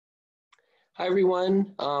Hi,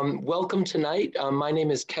 everyone. Welcome tonight. My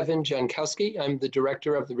name is Kevin Jankowski. I'm the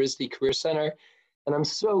director of the RISD Career Center, and I'm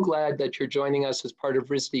so glad that you're joining us as part of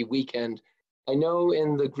RISD Weekend. I know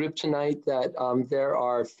in the group tonight that there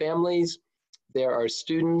are families, there are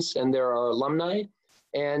students, and there are alumni,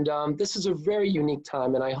 and this is a very unique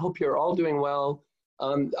time, and I hope you're all doing well,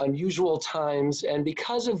 unusual times, and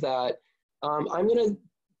because of that, I'm going to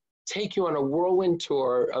take you on a whirlwind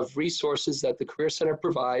tour of resources that the Career Center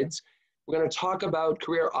provides. We're going to talk about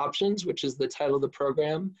career options, which is the title of the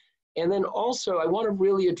program. And then also, I want to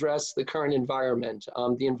really address the current environment,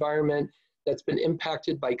 the environment that's been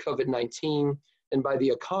impacted by COVID-19 and by the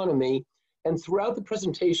economy. And throughout the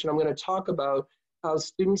presentation, I'm going to talk about how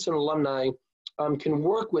students and alumni can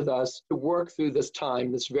work with us to work through this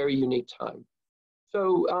time, this very unique time.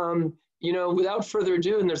 So, without further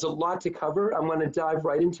ado, and there's a lot to cover, I'm going to dive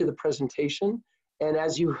right into the presentation. And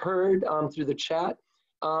as you heard through the chat,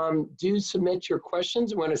 do submit your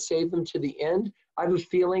questions. I'm going to save them to the end. I have a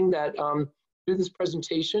feeling that through this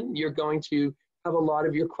presentation, you're going to have a lot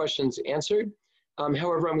of your questions answered.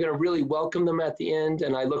 However, I'm going to really welcome them at the end,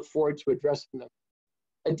 and I look forward to addressing them.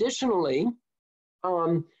 Additionally,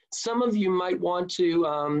 some of you might want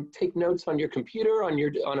to take notes on your computer,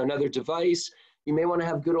 on another device. You may want to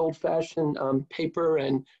have good old-fashioned paper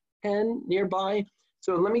and pen nearby.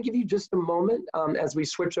 So let me give you just a moment as we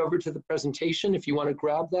switch over to the presentation if you want to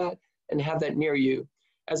grab that and have that near you.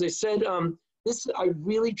 As I said, this I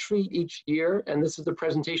really treat each year, and this is the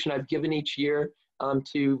presentation I've given each year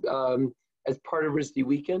as part of RISD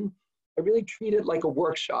Weekend. I really treat it like a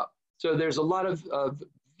workshop. So there's a lot of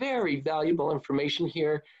very valuable information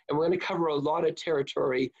here, and we're going to cover a lot of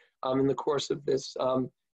territory in the course of this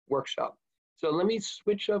workshop. So let me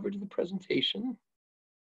switch over to the presentation.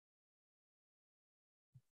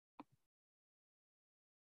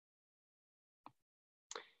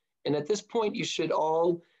 And at this point, you should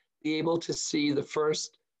all be able to see the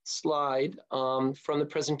first slide from the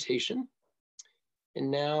presentation.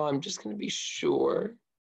 And now I'm just going to be sure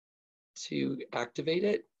to activate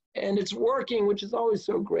it. And it's working, which is always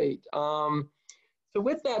so great. So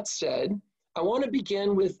with that said, I want to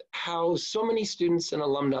begin with how so many students and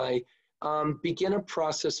alumni begin a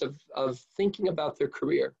process of thinking about their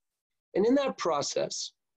career. And in that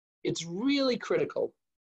process, it's really critical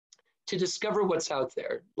to discover what's out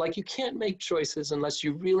there. Like, you can't make choices unless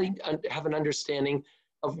you really have an understanding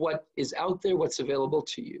of what is out there, what's available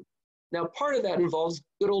to you. Now, part of that involves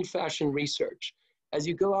good old-fashioned research. As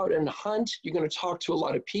you go out and hunt, you're going to talk to a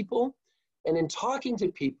lot of people. And in talking to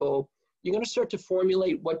people, you're going to start to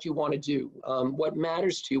formulate what you want to do, what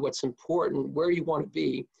matters to you, what's important, where you want to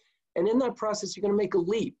be. And in that process, you're going to make a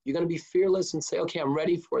leap. You're going to be fearless and say, okay, I'm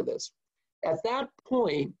ready for this. At that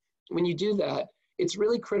point, when you do that, it's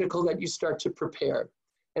really critical that you start to prepare.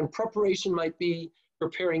 And preparation might be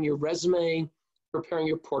preparing your resume, preparing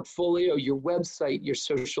your portfolio, your website, your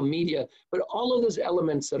social media, but all of those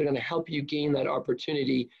elements that are going to help you gain that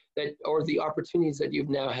opportunity or the opportunities that you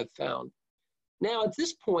now have found. Now, at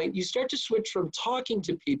this point, you start to switch from talking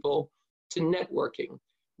to people to networking,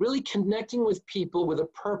 really connecting with people with a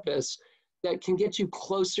purpose that can get you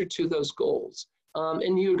closer to those goals.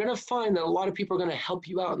 And you're going to find that a lot of people are going to help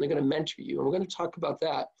you out and they're going to mentor you. And we're going to talk about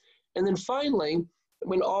that. And then finally,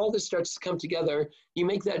 when all this starts to come together, you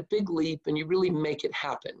make that big leap and you really make it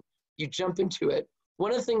happen. You jump into it.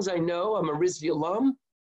 One of the things I know, I'm a RISD alum,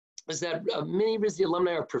 is that many RISD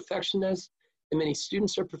alumni are perfectionists and many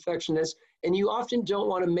students are perfectionists. And you often don't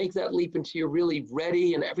want to make that leap until you're really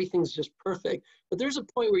ready and everything's just perfect. But there's a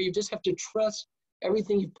point where you just have to trust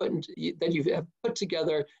everything you have put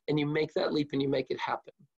together, and you make that leap and you make it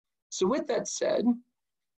happen. So with that said,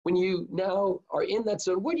 when you now are in that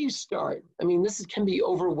zone, where do you start? I mean, this can be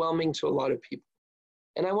overwhelming to a lot of people.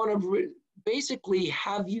 And I want to basically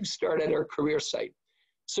have you start at our career site.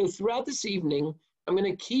 So throughout this evening, I'm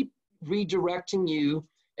going to keep redirecting you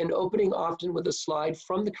and opening often with a slide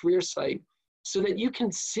from the career site so that you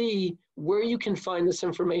can see where you can find this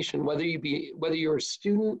information, whether you're a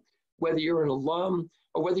student, whether you're an alum,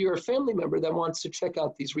 or whether you're a family member that wants to check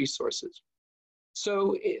out these resources.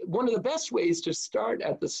 So one of the best ways to start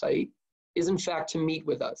at the site is, in fact, to meet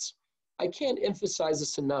with us. I can't emphasize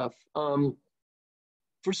this enough.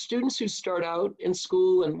 For students who start out in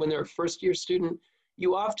school and when they're a first-year student,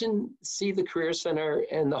 you often see the Career Center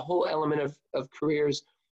and the whole element of careers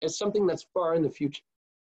as something that's far in the future.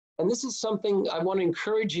 And this is something I want to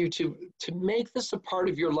encourage you to make this a part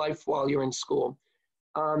of your life while you're in school.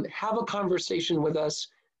 Have a conversation with us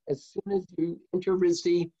as soon as you enter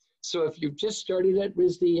RISD. So if you've just started at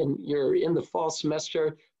RISD and you're in the fall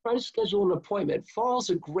semester, try to schedule an appointment. Fall is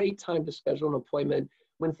a great time to schedule an appointment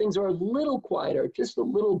when things are a little quieter, just a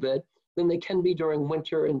little bit, than they can be during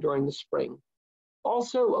winter and during the spring.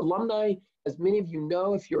 Also, alumni, as many of you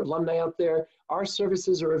know, if you're alumni out there, our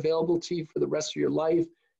services are available to you for the rest of your life.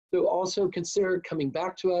 So also consider coming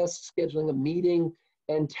back to us, scheduling a meeting,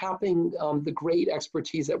 and tapping the great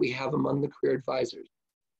expertise that we have among the career advisors.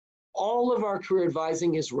 All of our career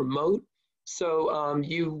advising is remote, so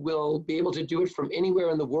you will be able to do it from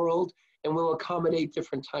anywhere in the world, and we'll accommodate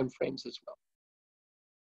different time frames as well.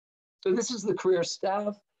 So this is the career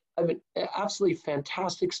staff. I have an absolutely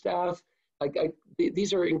fantastic staff.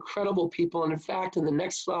 These are incredible people, and in fact, in the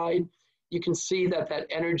next slide, you can see that that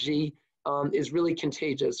energy is really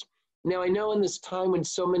contagious. Now, I know in this time when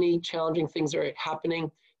so many challenging things are happening,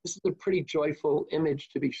 this is a pretty joyful image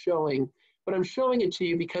to be showing, but I'm showing it to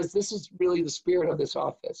you because this is really the spirit of this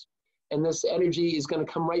office. And this energy is going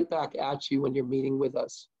to come right back at you when you're meeting with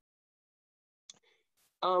us.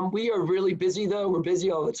 We are really busy though, we're busy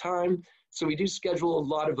all the time. So we do schedule a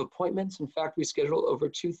lot of appointments. In fact, we schedule over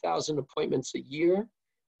 2,000 appointments a year.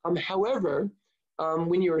 However,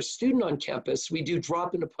 when you're a student on campus, we do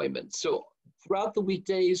drop-in appointments. So throughout the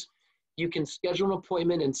weekdays, you can schedule an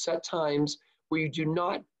appointment and set times where you do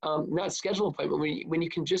not schedule an appointment, when you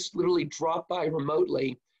can just literally drop by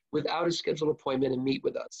remotely without a scheduled appointment and meet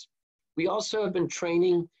with us. We also have been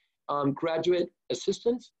training graduate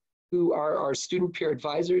assistants who are our student peer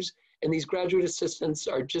advisors, and these graduate assistants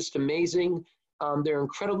are just amazing. They're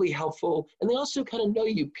incredibly helpful, and they also kind of know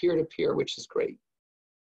you peer to peer, which is great.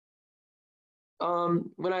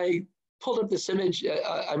 When I pulled up this image,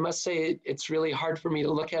 I must say it's really hard for me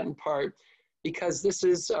to look at in part because this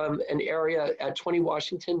is an area at 20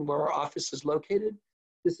 Washington where our office is located.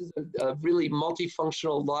 This is a really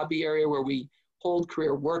multifunctional lobby area where we hold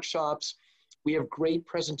career workshops. We have great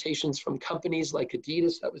presentations from companies like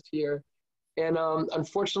Adidas that was here. And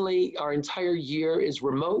unfortunately, our entire year is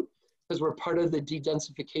remote because we're part of the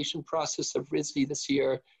de-densification process of RISD this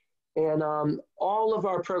year. And all of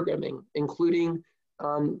our programming, including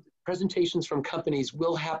presentations from companies,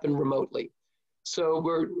 will happen remotely. So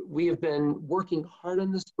we have been working hard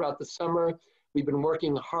on this throughout the summer. We've been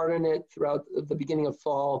working hard on it throughout the beginning of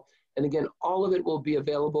fall. And again, all of it will be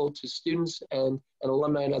available to students and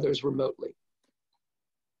alumni and others remotely.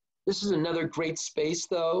 This is another great space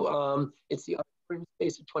though. It's the auditorium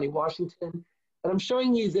space at 20 Washington. And I'm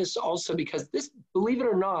showing you this also because this, believe it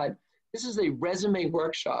or not, this is a resume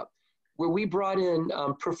workshop where we brought in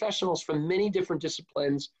professionals from many different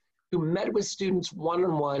disciplines who met with students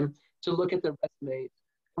one-on-one to look at their resumes.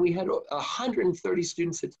 And we had 130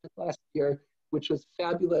 students attend last year, which was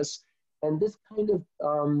fabulous. And this kind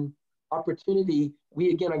of opportunity,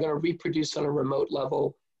 we again are going to reproduce on a remote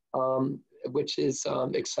level, which is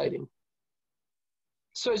exciting.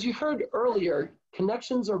 So as you heard earlier,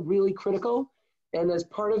 connections are really critical. And as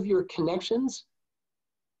part of your connections,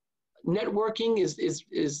 networking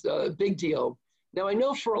is a big deal. Now, I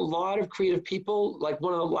know for a lot of creative people, like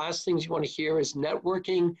one of the last things you want to hear is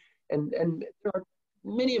networking. And there are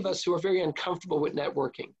many of us who are very uncomfortable with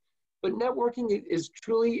networking. But networking is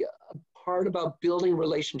truly a part about building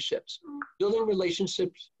relationships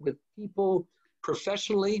with people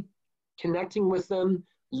professionally, connecting with them,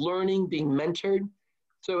 learning, being mentored.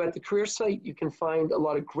 So at the career site, you can find a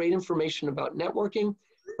lot of great information about networking,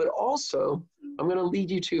 but also I'm going to lead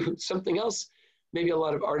you to something else maybe a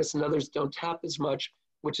lot of artists and others don't tap as much,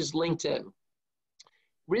 which is LinkedIn.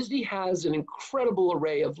 RISD has an incredible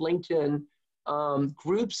array of LinkedIn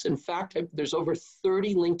groups. In fact, there's over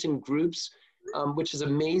 30 LinkedIn groups, which is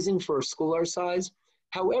amazing for a school our size.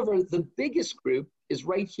 However, the biggest group is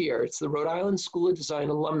right here. It's the Rhode Island School of Design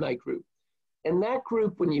Alumni Group. And that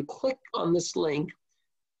group, when you click on this link,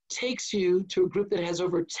 takes you to a group that has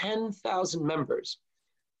over 10,000 members.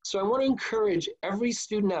 So I want to encourage every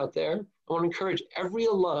student out there, I want to encourage every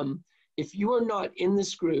alum, if you are not in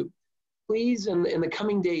this group, please in the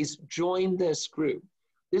coming days, join this group.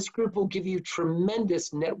 This group will give you tremendous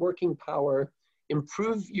networking power,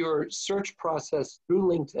 improve your search process through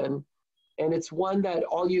LinkedIn, and it's one that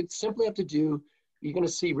all you simply have to do, you're going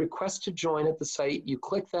to see request to join at the site, you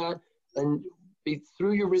click that, and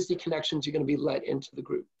through your RISD connections, you're going to be let into the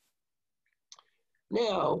group.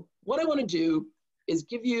 Now, what I want to do is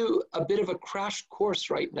give you a bit of a crash course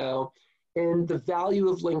right now in the value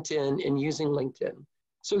of LinkedIn and using LinkedIn.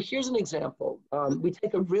 So here's an example. We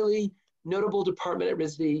take a really notable department at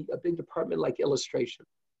RISD, a big department like illustration.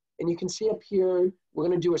 And you can see up here, we're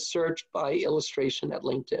going to do a search by illustration at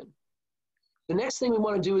LinkedIn. The next thing we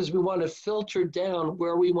want to do is we want to filter down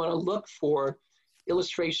where we want to look for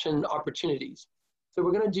illustration opportunities. So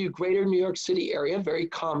we're going to do greater New York City area, very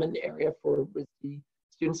common area for RISD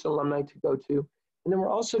students and alumni to go to. And then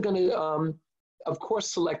we're also going to, of course,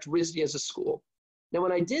 select RISD as a school. Now,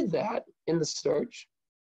 when I did that in the search,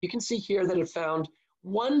 you can see here that it found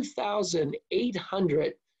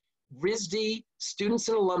 1,800 RISD students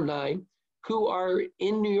and alumni who are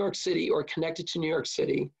in New York City or connected to New York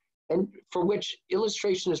City, and for which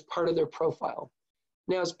illustration is part of their profile.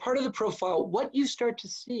 Now, as part of the profile, what you start to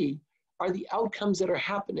see are the outcomes that are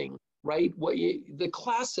happening, right? The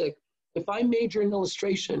classic, if I major in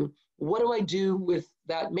illustration, what do I do with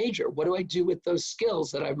that major? What do I do with those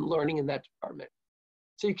skills that I'm learning in that department?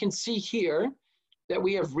 So you can see here that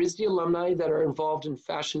we have RISD alumni that are involved in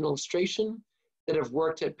fashion illustration, that have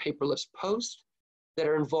worked at Paperless Post, that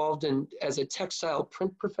are involved in as a textile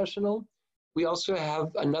print professional. We also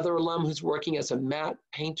have another alum who's working as a matte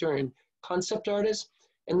painter and concept artist,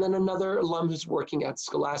 and then another alum who's working at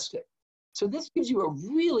Scholastic. So this gives you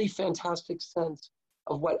a really fantastic sense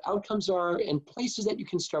of what outcomes are and places that you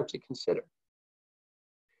can start to consider.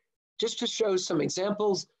 Just to show some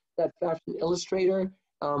examples, that fashion illustrator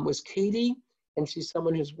was Katie, and she's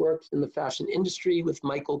someone who's worked in the fashion industry with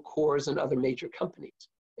Michael Kors and other major companies.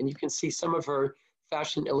 And you can see some of her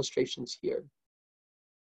fashion illustrations here.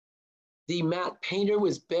 The matte painter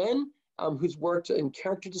was Ben, who's worked in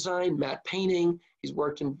character design, matte painting. He's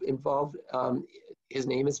worked involved, his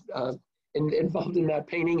name is involved in matte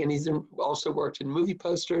painting, and he's also worked in movie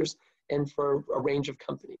posters and for a range of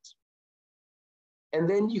companies. And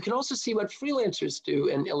then you can also see what freelancers do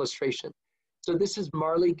in illustration. So this is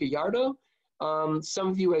Marley Gallardo. Some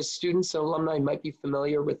of you as students and alumni might be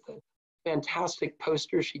familiar with the fantastic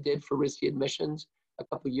poster she did for RISD admissions a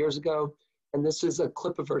couple of years ago. And this is a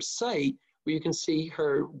clip of her site where you can see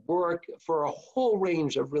her work for a whole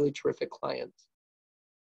range of really terrific clients.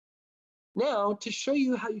 Now, to show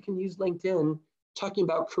you how you can use LinkedIn, talking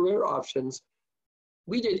about career options,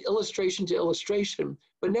 we did illustration to illustration,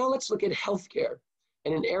 but now let's look at healthcare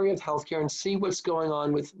and an area of healthcare and see what's going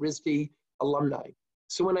on with RISD alumni.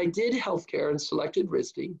 So when I did healthcare and selected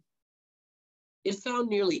RISD, it found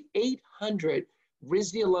nearly 800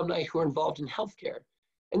 RISD alumni who are involved in healthcare.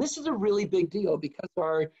 And this is a really big deal because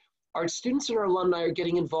our students and our alumni are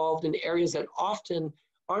getting involved in areas that often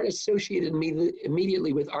aren't associated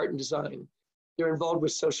immediately with art and design. They're involved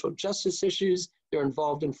with social justice issues. They're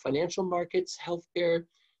involved in financial markets, healthcare.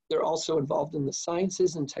 They're also involved in the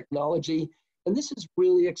sciences and technology. And this is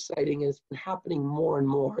really exciting, and it's been happening more and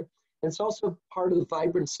more. And it's also part of the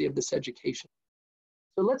vibrancy of this education.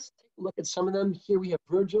 So let's take a look at some of them. Here we have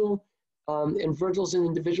Virgil, and Virgil's an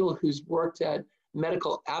individual who's worked at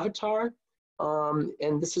Medical Avatar.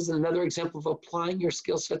 And this is another example of applying your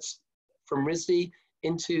skill sets from RISD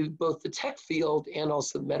into both the tech field and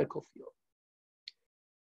also the medical field.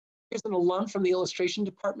 Here's an alum from the illustration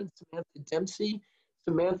department, Samantha Dempsey.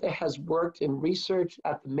 Samantha has worked in research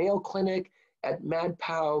at the Mayo Clinic, at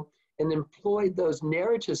MadPow, and employed those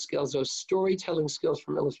narrative skills, those storytelling skills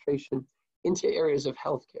from illustration into areas of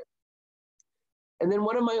healthcare. And then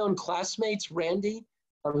one of my own classmates, Randy,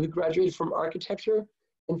 who graduated from architecture,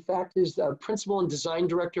 in fact, is the principal and design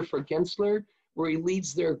director for Gensler, where he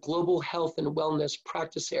leads their global health and wellness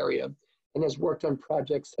practice area and has worked on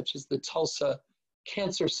projects such as the Tulsa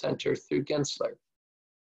Cancer Center through Gensler.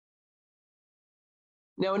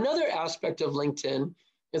 Now, another aspect of LinkedIn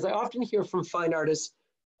is I often hear from fine artists,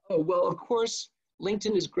 oh, well, of course,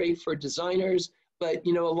 LinkedIn is great for designers, but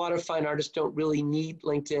a lot of fine artists don't really need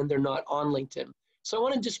LinkedIn. They're not on LinkedIn. So I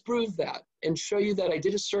want to disprove that and show you that I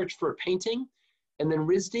did a search for a painting and then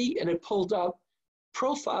RISD, and it pulled up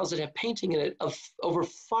profiles that have painting in it of over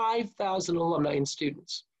 5,000 alumni and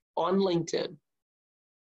students on LinkedIn.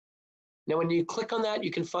 Now, when you click on that,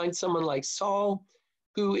 you can find someone like Saul,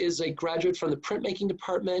 who is a graduate from the printmaking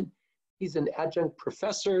department. He's an adjunct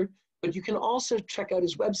professor, but you can also check out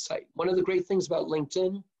his website. One of the great things about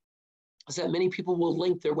LinkedIn is that many people will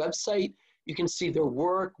link their website. You can see their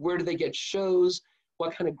work, where do they get shows,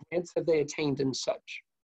 what kind of grants have they attained and such.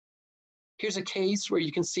 Here's a case where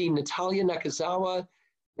you can see Natalia Nakazawa.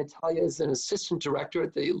 Natalia is an assistant director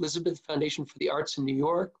at the Elizabeth Foundation for the Arts in New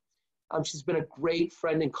York. She's been a great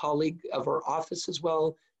friend and colleague of our office as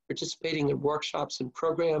well, participating in workshops and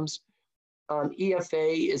programs.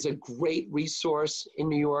 EFA is a great resource in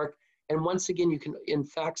New York. And once again, you can in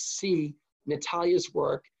fact see Natalia's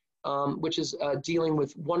work, which is dealing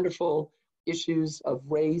with wonderful issues of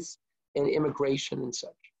race and immigration and such.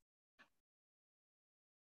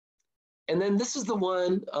 And then this is the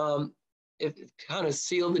one, it kind of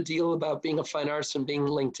sealed the deal about being a fine artist and being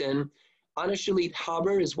LinkedIn. Anna Shalit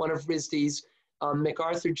Haber is one of RISD's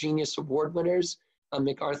MacArthur Genius Award winners,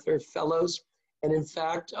 MacArthur Fellows. And in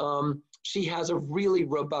fact, she has a really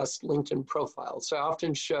robust LinkedIn profile. So I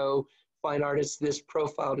often show fine artists this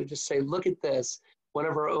profile to just say, look at this. One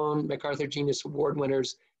of our own MacArthur Genius Award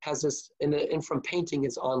winners has this, and from painting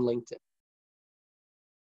is on LinkedIn.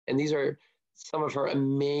 And these are some of her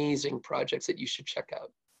amazing projects that you should check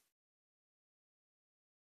out.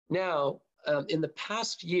 Now, in the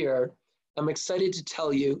past year, I'm excited to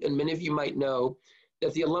tell you, and many of you might know,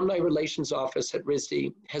 that the Alumni Relations Office at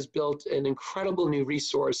RISD has built an incredible new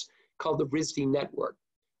resource called the RISD Network.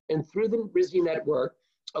 And through the RISD Network,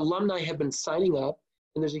 alumni have been signing up,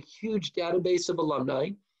 and there's a huge database of alumni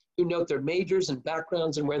who note their majors and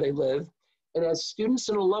backgrounds and where they live. And as students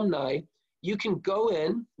and alumni, you can go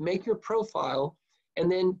in, make your profile,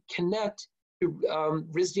 and then connect to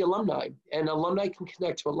RISD alumni. And alumni can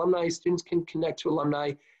connect to alumni, students can connect to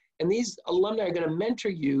alumni, and these alumni are going to mentor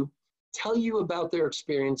you, tell you about their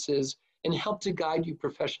experiences, and help to guide you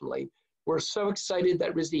professionally. We're so excited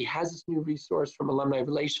that RISD has this new resource from Alumni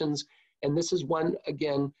Relations, and this is one,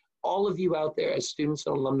 again, all of you out there as students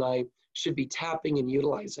and alumni should be tapping and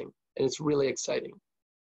utilizing, and it's really exciting.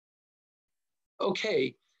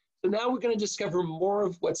 Okay, so now we're going to discover more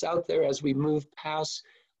of what's out there as we move past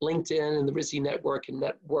LinkedIn and the RISD network and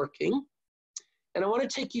networking. And I want to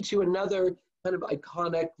take you to another kind of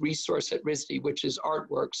iconic resource at RISD, which is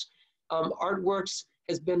Artworks. Artworks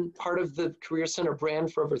has been part of the Career Center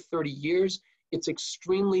brand for over 30 years. It's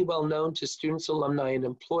extremely well known to students, alumni, and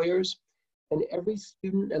employers. And every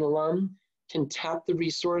student and alum can tap the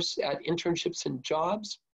resource at internships and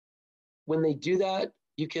jobs. When they do that,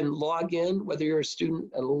 you can log in, whether you're a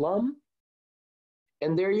student and alum,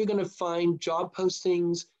 and there you're going to find job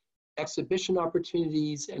postings, exhibition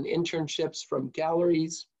opportunities, and internships from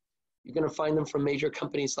galleries. You're going to find them from major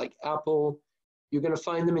companies like Apple. You're going to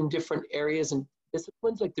find them in different areas and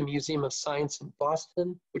disciplines like the Museum of Science in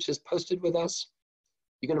Boston, which is posted with us.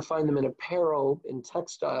 You're going to find them in apparel, in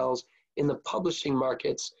textiles, in the publishing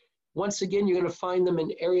markets. Once again, you're going to find them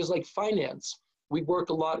in areas like finance. We work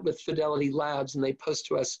a lot with Fidelity Labs, and they post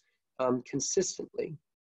to us consistently.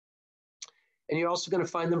 And you're also going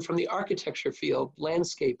to find them from the architecture field,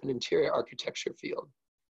 landscape and interior architecture field,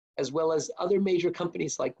 as well as other major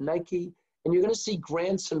companies like Nike. And you're going to see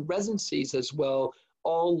grants and residencies as well,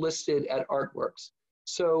 all listed at Artworks.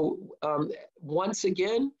 So once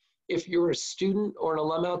again, if you're a student or an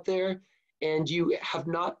alum out there and you have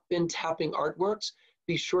not been tapping Artworks,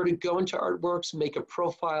 be sure to go into Artworks, make a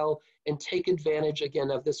profile, and take advantage again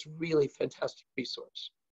of this really fantastic resource.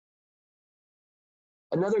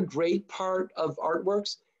 Another great part of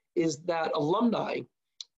Artworks is that alumni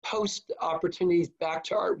post opportunities back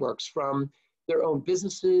to Artworks from their own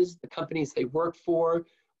businesses, the companies they work for.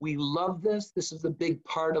 We love this. This is a big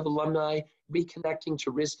part of alumni reconnecting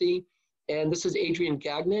to RISD. And this is Adrian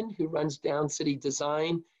Gagnon, who runs Down City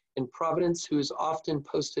Design in Providence, who has often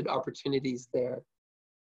posted opportunities there.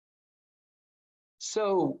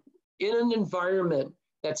 So in an environment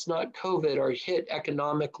that's not COVID or hit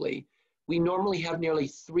economically, we normally have nearly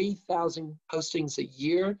 3,000 postings a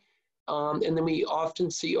year. And then we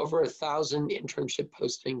often see over 1,000 internship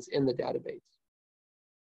postings in the database.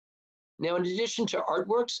 Now, in addition to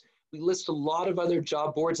Artworks, we list a lot of other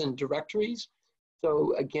job boards and directories.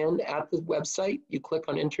 So again, at the website, you click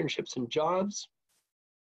on internships and jobs.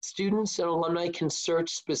 Students and alumni can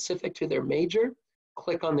search specific to their major,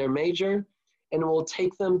 click on their major, and it will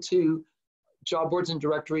take them to job boards and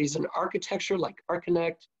directories in architecture like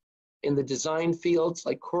Archinect, in the design fields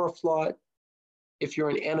like Coraflot, if you're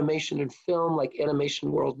in animation and film like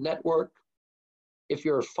Animation World Network, if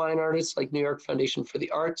you're a fine artist like New York Foundation for the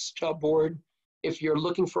Arts job board, if you're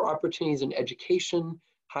looking for opportunities in education,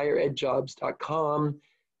 higheredjobs.com.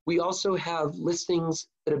 We also have listings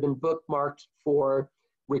that have been bookmarked for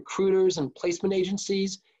recruiters and placement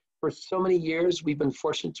agencies. For so many years, we've been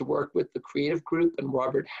fortunate to work with the Creative Group and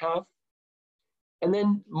Robert Half. And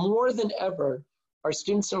then more than ever, our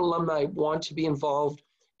students and alumni want to be involved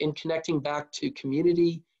in connecting back to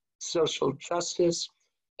community, social justice,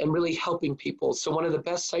 and really helping people. So one of the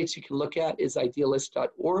best sites you can look at is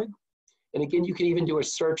idealist.org. And again, you can even do a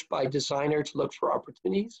search by designer to look for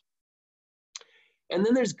opportunities. And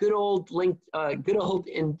then there's good old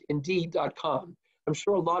Indeed.com. I'm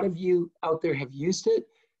sure a lot of you out there have used it.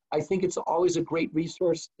 I think it's always a great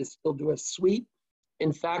resource to still do a sweep.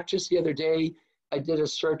 In fact, just the other day, I did a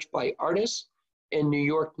search by artists in New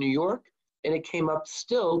York, and it came up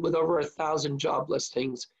still with over 1,000 job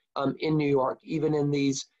listings in New York, even in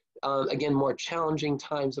these, again, more challenging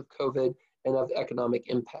times of COVID and of economic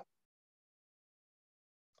impact.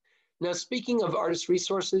 Now, speaking of artist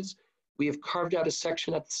resources, we have carved out a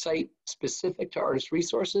section at the site specific to artist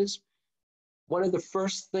resources. One of the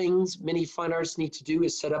first things many fine artists need to do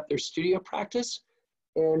is set up their studio practice.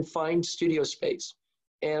 and find studio space.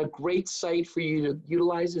 And a great site for you to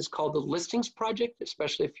utilize is called the Listings Project,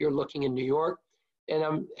 especially if you're looking in New York. And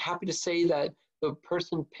I'm happy to say that the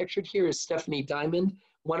person pictured here is Stephanie Diamond,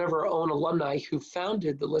 one of our own alumni who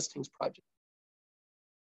founded the Listings Project.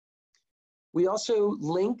 We also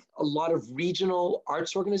link a lot of regional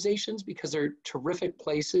arts organizations because they're terrific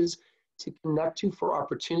places to connect to for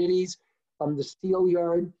opportunities. The Steel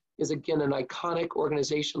Yard is, again, an iconic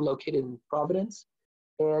organization located in Providence.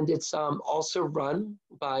 And it's also run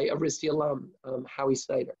by a RISD alum, Howie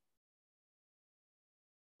Snyder.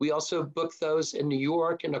 We also book those in New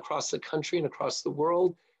York and across the country and across the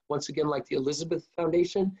world, once again, like the Elizabeth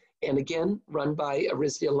Foundation, and again, run by a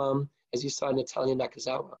RISD alum, as you saw, Natalia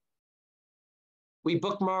Nakazawa. We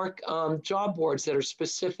bookmark job boards that are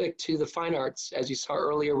specific to the fine arts, as you saw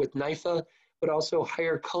earlier with NYFA, but also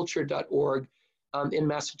higherculture.org in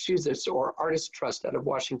Massachusetts, or Artist Trust out of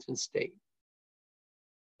Washington State.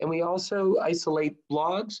 And we also isolate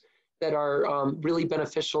blogs that are really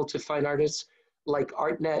beneficial to fine artists, like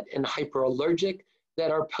ArtNet and Hyperallergic,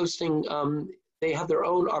 that are posting, they have their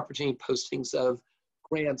own opportunity postings of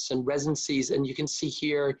grants and residencies. And you can see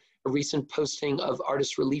here a recent posting of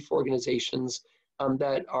artist relief organizations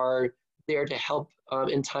that are there to help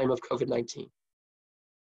in time of COVID-19.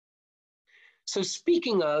 So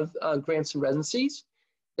speaking of grants and residencies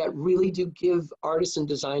that really do give artists and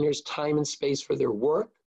designers time and space for their work,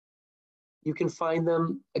 you can find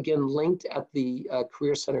them, again, linked at the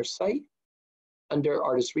Career Center site under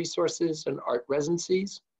Artist Resources and Art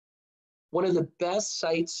Residencies. One of the best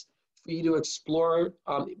sites for you to explore,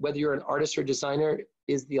 whether you're an artist or designer,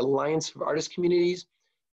 is the Alliance of Artist Communities.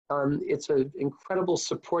 It's an incredible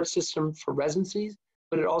support system for residencies,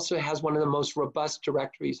 but it also has one of the most robust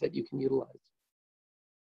directories that you can utilize.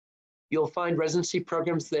 You'll find residency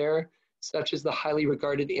programs there, such as the highly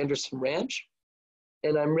regarded Anderson Ranch.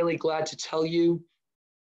 And I'm really glad to tell you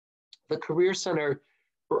the Career Center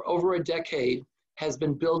for over a decade has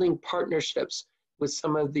been building partnerships with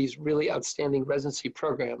some of these really outstanding residency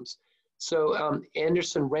programs. So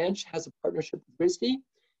Anderson Ranch has a partnership with RISD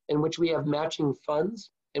in which we have matching funds,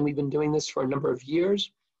 and we've been doing this for a number of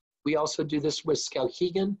years. We also do this with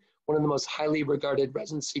Skowhegan, one of the most highly regarded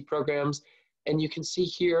residency programs. And you can see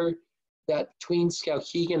here that between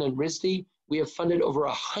Skowhegan and RISD, we have funded over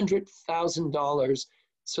 $100,000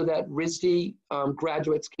 so that RISD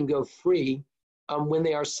graduates can go free when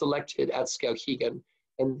they are selected at Skowhegan.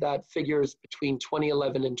 And that figures between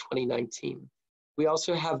 2011 and 2019. We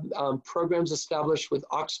also have programs established with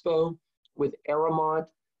Oxbow, with Aramont,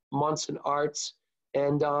 Monson Arts,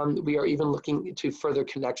 and we are even looking to further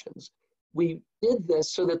connections. We did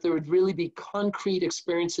this so that there would really be concrete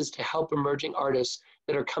experiences to help emerging artists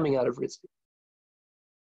that are coming out of RISD.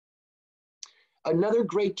 Another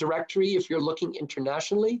great directory, if you're looking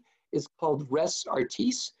internationally, is called Res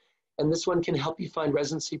Artis, and this one can help you find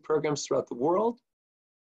residency programs throughout the world.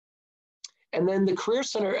 And then the Career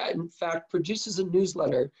Center, in fact, produces a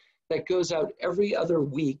newsletter that goes out every other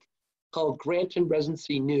week called Grant and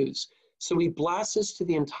Residency News. So we blast this to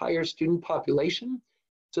the entire student population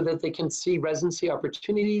so that they can see residency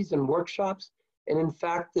opportunities and workshops. And in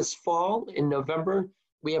fact, this fall, in November,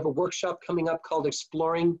 we have a workshop coming up called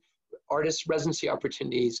Exploring Artist Residency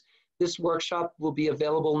Opportunities. This workshop will be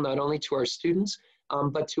available not only to our students,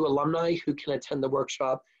 but to alumni who can attend the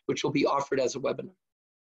workshop, which will be offered as a webinar.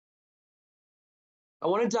 I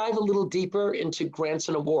want to dive a little deeper into grants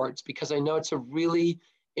and awards because I know it's a really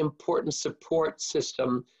important support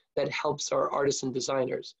system that helps our artists and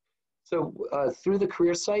designers. So through the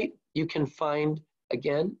career site, you can find,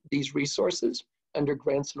 again, these resources under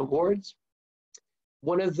grants and awards.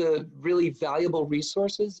 One of the really valuable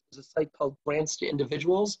resources is a site called Grants to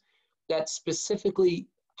Individuals that specifically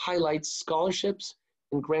highlights scholarships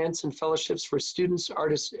and grants and fellowships for students,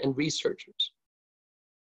 artists, and researchers.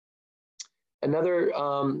 Another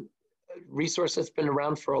resource that's been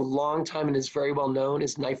around for a long time and is very well known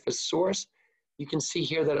is NYFA Source. You can see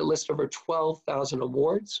here that it lists over 12,000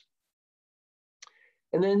 awards.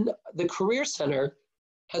 And then the Career Center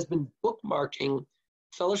has been bookmarking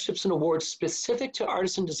fellowships and awards specific to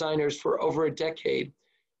artists and designers for over a decade.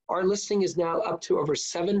 Our listing is now up to over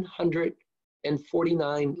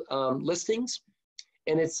 749 listings,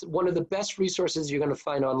 and it's one of the best resources you're going to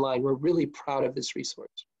find online. We're really proud of this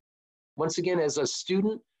resource. Once again, as a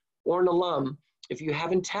student or an alum, if you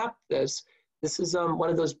haven't tapped this, this is one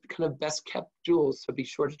of those kind of best kept jewels, so be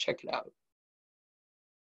sure to check it out.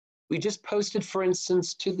 We just posted, for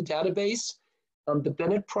instance, to the database, the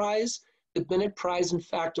Bennett Prize. The Bennett Prize, in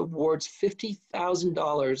fact, awards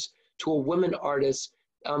 $50,000 to a woman artist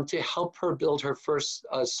to help her build her first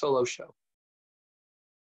solo show.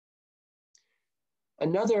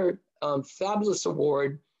 another fabulous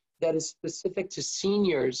award that is specific to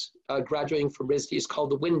seniors graduating from RISD is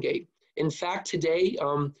called the Wingate. In fact, today,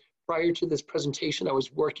 prior to this presentation, I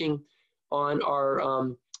was working on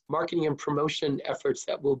our marketing and promotion efforts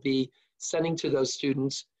that we'll be sending to those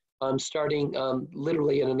students starting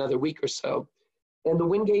literally in another week or so. And the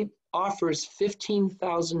Wingate offers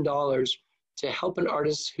 $15,000 to help an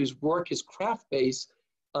artist whose work is craft-based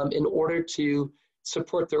in order to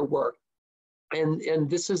support their work. And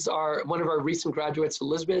this is one of our recent graduates,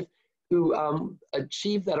 Elizabeth, who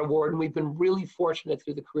achieved that award. And we've been really fortunate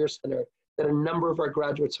through the Career Center that a number of our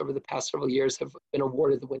graduates over the past several years have been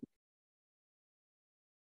awarded the Wingate.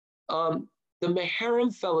 The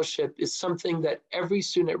Meharem Fellowship is something that every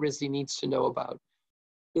student at RISD needs to know about.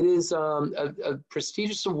 It is a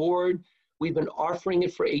prestigious award. We've been offering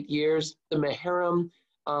it for 8 years. The Meharem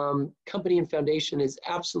Company and Foundation is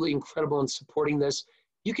absolutely incredible in supporting this.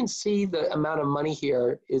 You can see the amount of money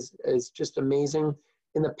here is just amazing.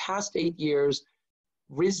 In the past 8 years,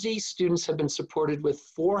 RISD students have been supported with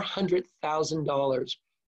 $400,000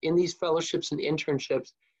 in these fellowships and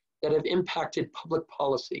internships that have impacted public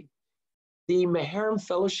policy. The Meharem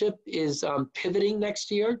Fellowship is pivoting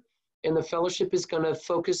next year, and the fellowship is going to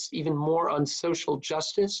focus even more on social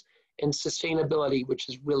justice and sustainability, which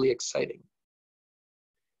is really exciting.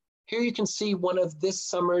 Here you can see one of this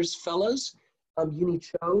summer's fellows, Uni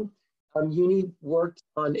Cho. Uni worked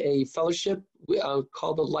on a fellowship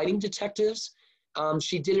called the Lighting Detectives.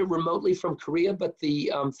 She did it remotely from Korea, but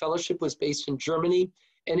the fellowship was based in Germany,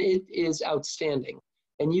 and it is outstanding.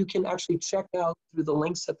 And you can actually check out through the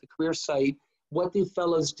links at the career site what the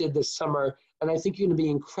fellows did this summer. And I think you're going to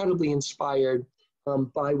be incredibly inspired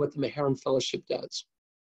by what the Meharem Fellowship does.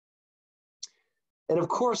 And of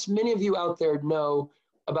course, many of you out there know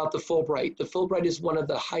about the Fulbright. The Fulbright is one of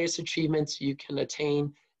the highest achievements you can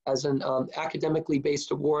attain as an academically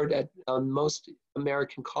based award at most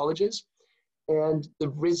American colleges. And the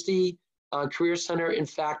RISD Career Center, in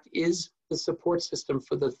fact, is the support system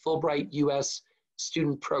for the Fulbright US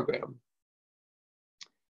student program.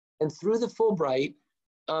 And through the Fulbright,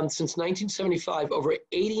 since 1975, over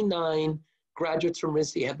 89 graduates from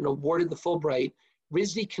RISD have been awarded the Fulbright.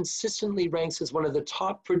 RISD consistently ranks as one of the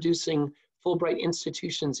top producing Fulbright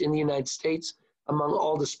institutions in the United States among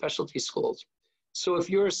all the specialty schools. So if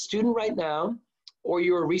you're a student right now, or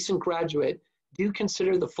you're a recent graduate, do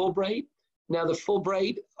consider the Fulbright. Now the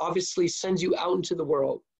Fulbright obviously sends you out into the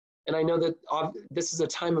world. And I know that this is a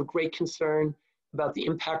time of great concern about the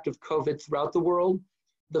impact of COVID throughout the world.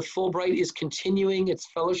 The Fulbright is continuing its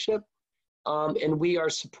fellowship, and we are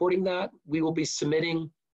supporting that. We will be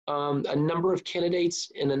submitting a number of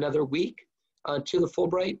candidates in another week to the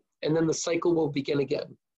Fulbright, and then the cycle will begin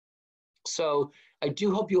again. So I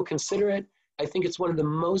do hope you'll consider it. I think it's one of the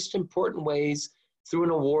most important ways through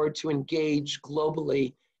an award to engage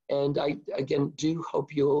globally. And I, again, do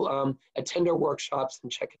hope you'll attend our workshops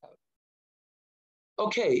and check it out.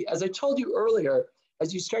 Okay, as I told you earlier,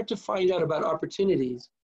 as you start to find out about opportunities,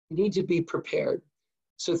 you need to be prepared.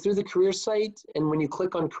 So through the career site, and when you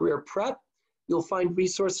click on Career Prep, you'll find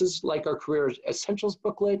resources like our Career Essentials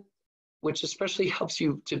booklet, which especially helps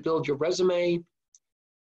you to build your resume.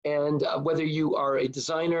 And whether you are a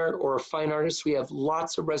designer or a fine artist, we have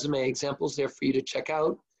lots of resume examples there for you to check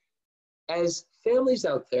out. As families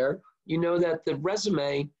out there, you know that the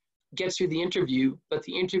resume gets you the interview, but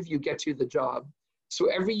the interview gets you the job. So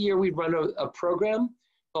every year we run a program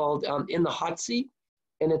called In the Hot Seat,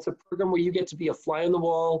 and it's a program where you get to be a fly on the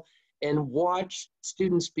wall and watch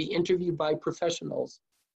students be interviewed by professionals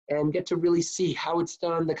and get to really see how it's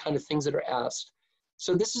done, the kind of things that are asked.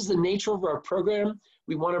 So this is the nature of our program.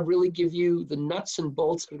 We want to really give you the nuts and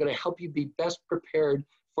bolts that are going to help you be best prepared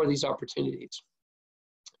for these opportunities.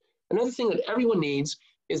 Another thing that everyone needs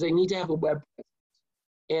is they need to have a web presence.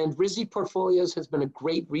 And RISD Portfolios has been a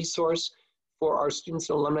great resource for our students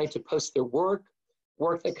and alumni to post their work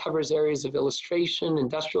that covers areas of illustration,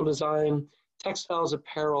 industrial design, textiles,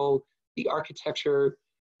 apparel, the architecture,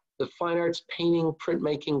 the fine arts, painting,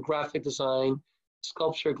 printmaking, graphic design,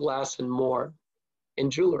 sculpture, glass, and more,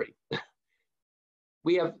 and jewelry.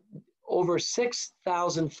 We have over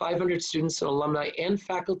 6,500 students and alumni and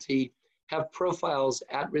faculty have profiles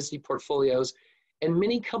at RISD Portfolios, and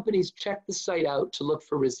many companies check the site out to look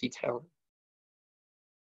for RISD talent.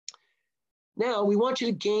 Now, we want you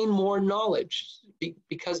to gain more knowledge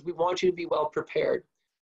because we want you to be well prepared.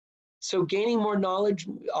 So gaining more knowledge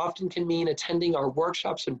often can mean attending our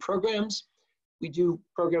workshops and programs. We do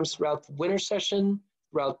programs throughout the winter session,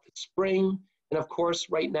 throughout the spring, and of course,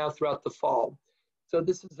 right now throughout the fall. So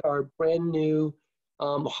this is our brand new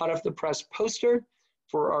hot off the press poster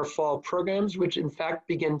for our fall programs, which in fact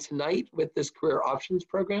begin tonight with this career options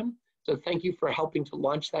program. So thank you for helping to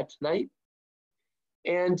launch that tonight.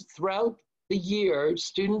 And throughout the year,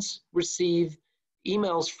 students receive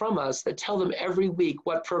emails from us that tell them every week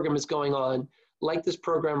what program is going on, like this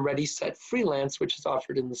program Ready, Set, Freelance, which is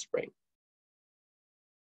offered in the spring.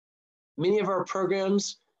 Many of our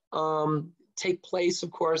programs take place,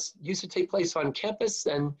 of course, used to take place on campus,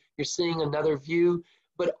 and you're seeing another view,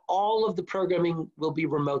 but all of the programming will be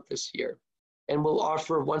remote this year. And we'll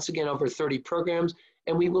offer, once again, over 30 programs,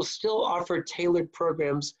 and we will still offer tailored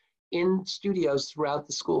programs in studios throughout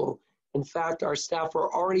the school. In fact, our staff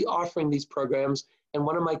are already offering these programs, and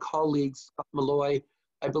one of my colleagues, Scott Malloy,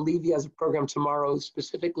 I believe he has a program tomorrow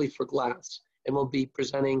specifically for glass, and will be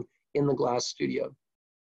presenting in the glass studio.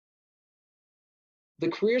 The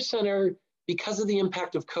Career Center, because of the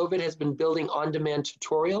impact of COVID, has been building on-demand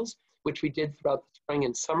tutorials, which we did throughout the spring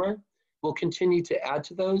and summer. We'll continue to add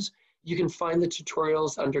to those. You can find the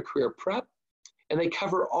tutorials under Career Prep, and they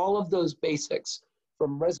cover all of those basics,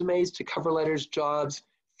 from resumes to cover letters, jobs,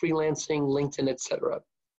 freelancing, LinkedIn, etc.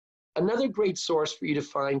 Another great source for you to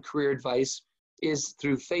find career advice is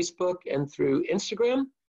through Facebook and through Instagram.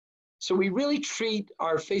 So we really treat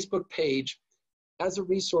our Facebook page as a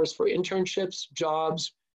resource for internships,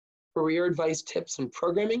 jobs, career advice, tips, and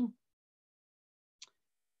programming.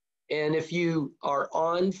 And if you are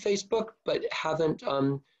on Facebook but haven't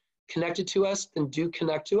connected to us, then do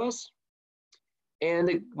connect to us.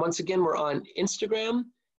 And once again, we're on Instagram,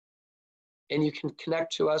 and you can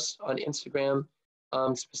connect to us on Instagram,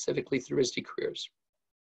 specifically through RISD Careers.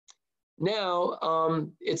 Now,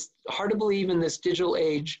 it's hard to believe in this digital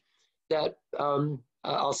age that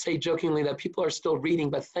I'll say jokingly that people are still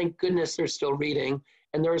reading, but thank goodness they're still reading.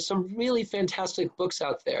 And there are some really fantastic books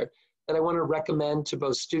out there that I want to recommend to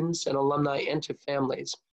both students and alumni and to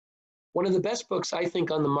families. One of the best books I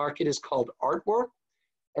think on the market is called Artwork.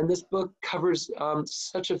 And this book covers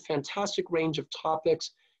such a fantastic range of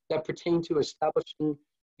topics that pertain to establishing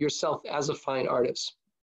yourself as a fine artist.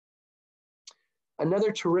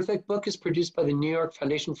 Another terrific book is produced by the New York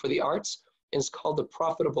Foundation for the Arts, and it's called The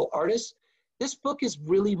Profitable Artist. This book is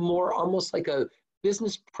really more almost like a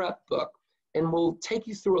business prep book, and will take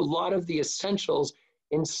you through a lot of the essentials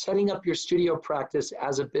in setting up your studio practice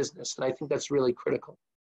as a business, and I think that's really critical.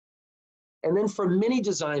 And then for many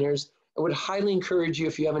designers, I would highly encourage you,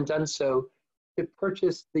 if you haven't done so, to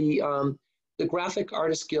purchase the Graphic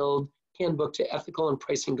Artists Guild Handbook to Ethical and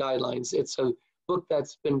Pricing Guidelines. It's a book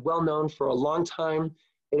that's been well known for a long time.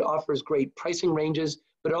 It offers great pricing ranges,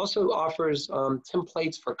 but also offers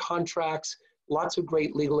templates for contracts, lots of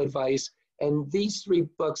great legal advice. And these three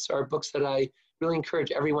books are books that I really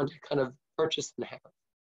encourage everyone to kind of purchase and have.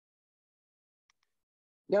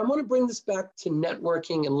 Now I want to bring this back to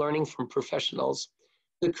networking and learning from professionals.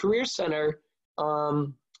 The Career Center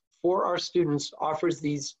for our students offers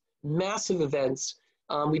these massive events.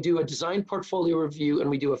 We do a design portfolio review and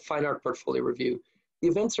we do a fine art portfolio review. The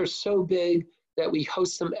events are so big that we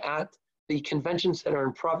host them at the Convention Center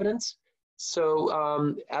in Providence.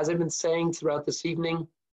 So as I've been saying throughout this evening,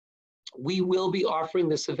 we will be offering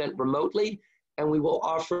this event remotely, and we will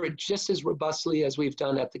offer it just as robustly as we've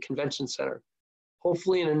done at the Convention Center.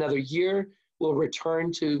 Hopefully in another year, we'll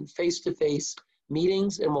return to face-to-face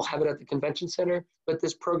meetings, and we'll have it at the Convention Center, but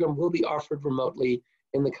this program will be offered remotely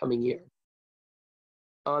in the coming year.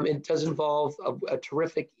 It does involve a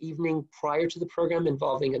terrific evening prior to the program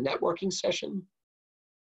involving a networking session.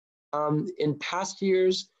 In past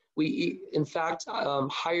years, we in fact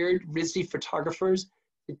hired RISD photographers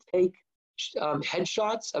to take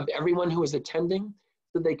headshots of everyone who was attending,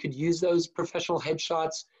 so they could use those professional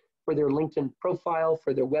headshots for their LinkedIn profile,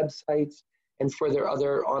 for their websites, and for their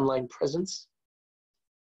other online presence.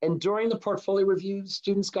 And during the portfolio review,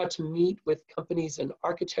 students got to meet with companies in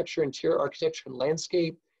architecture, interior architecture, and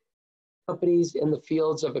landscape, companies in the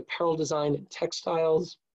fields of apparel design and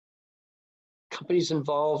textiles, companies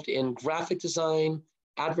involved in graphic design,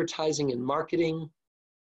 advertising and marketing,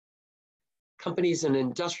 companies in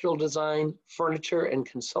industrial design, furniture, and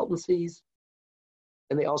consultancies.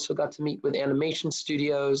 And they also got to meet with animation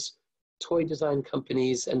studios, toy design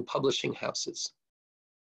companies, and publishing houses.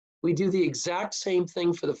 We do the exact same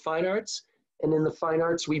thing for the fine arts. And in the fine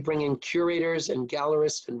arts, we bring in curators and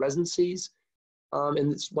gallerists and residencies.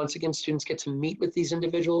 And once again, students get to meet with these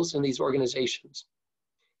individuals and these organizations.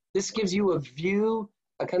 This gives you a view,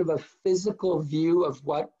 a kind of a physical view of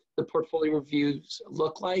what the portfolio reviews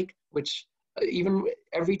look like, which even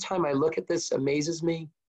every time I look at this amazes me.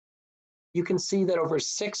 You can see that over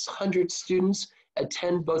 600 students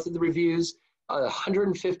attend both of the reviews,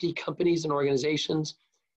 150 companies and organizations,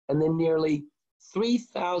 and then nearly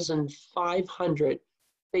 3,500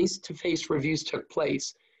 face-to-face reviews took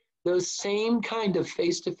place. Those same kind of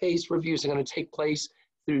face-to-face reviews are going to take place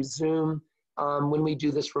through Zoom when we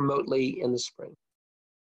do this remotely in the spring.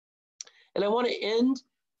 And I want to end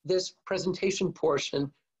this presentation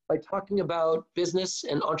portion by talking about business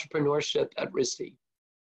and entrepreneurship at RISD.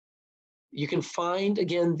 You can find,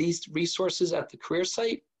 again, these resources at the career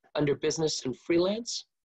site under business and freelance,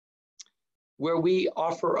 where we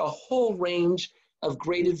offer a whole range of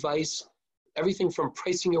great advice, everything from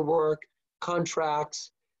pricing your work,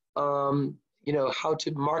 contracts, you know, how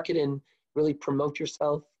to market and really promote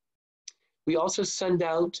yourself. We also send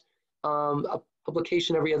out a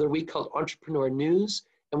publication every other week called Entrepreneur News,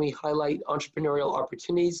 and we highlight entrepreneurial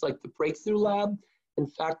opportunities like the Breakthrough Lab. In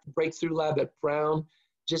fact, the Breakthrough Lab at Brown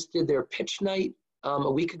just did their pitch night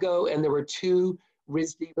a week ago, and there were 2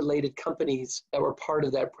 RISD-related companies that were part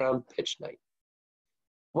of that Brown pitch night.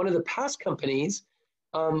 One of the past companies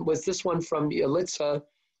was this one from Yulitsa,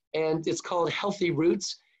 and it's called Healthy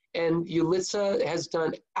Roots. And Yulitsa has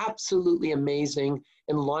done absolutely amazing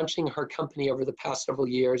in launching her company over the past several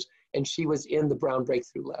years, and she was in the Brown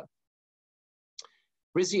Breakthrough Lab.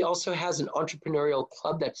 RISD also has an entrepreneurial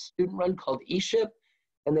club that's student-run called eShip,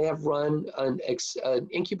 and they have run an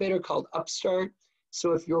incubator called Upstart.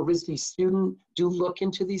 So if you're a RISD student, do look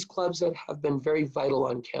into these clubs that have been very vital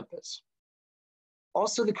on campus.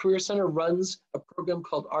 Also, the Career Center runs a program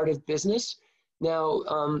called Art of Business. Now,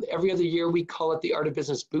 every other year we call it the Art of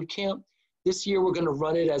Business Bootcamp. This year we're going to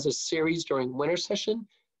run it as a series during winter session.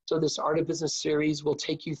 So this Art of Business series will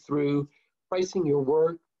take you through pricing your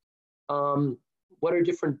work, what are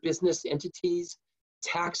different business entities,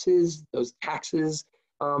 taxes, those taxes,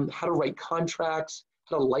 how to write contracts,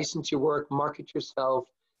 how to license your work, market yourself.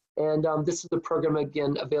 And this is a program,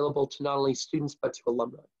 again, available to not only students, but to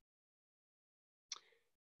alumni.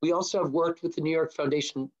 We also have worked with the New York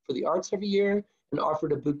Foundation for the Arts every year and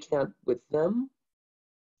offered a boot camp with them.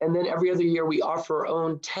 And then every other year, we offer our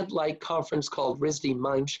own TED-like conference called RISD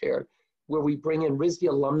Mindshare, where we bring in RISD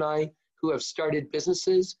alumni who have started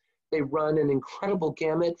businesses. They run an incredible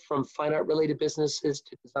gamut from fine art-related businesses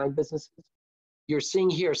to design businesses. You're seeing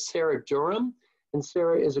here Sarah Durham, and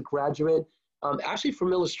Sarah is a graduate, actually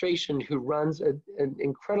from illustration, who runs an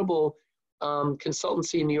incredible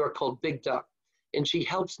consultancy in New York called Big Duck. And she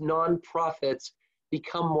helps nonprofits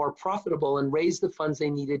become more profitable and raise the funds they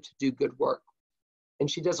needed to do good work.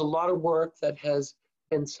 And she does a lot of work that has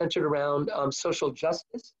been centered around social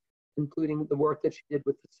justice, including the work that she did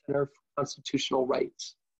with the Center for Constitutional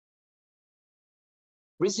Rights.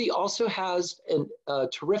 RISD also has a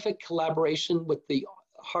terrific collaboration with the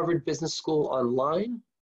Harvard Business School online.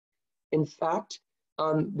 In fact,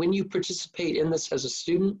 when you participate in this as a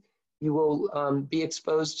student, you will be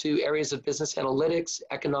exposed to areas of business analytics,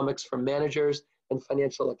 economics for managers, and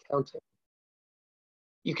financial accounting.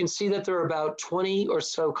 You can see that there are about 20 or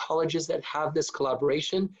so colleges that have this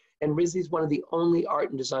collaboration, and RISD is one of the only art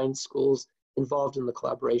and design schools involved in the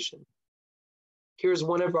collaboration. Here's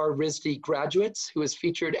one of our RISD graduates who is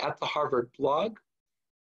featured at the Harvard blog.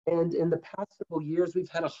 And in the past several years, we've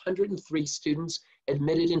had 103 students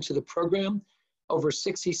admitted into the program. Over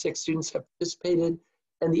 66 students have participated.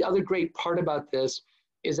 And the other great part about this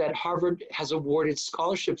is that Harvard has awarded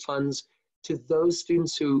scholarship funds to those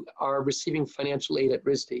students who are receiving financial aid at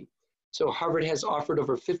RISD. So Harvard has offered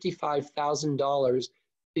over $55,000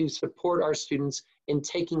 to support our students in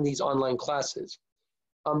taking these online classes.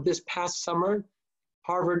 This past summer,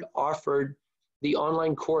 Harvard offered the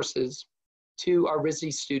online courses to our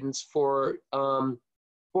RISD students for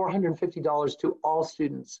 $450 to all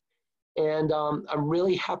students. And I'm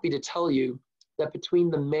really happy to tell you that between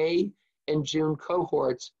the May and June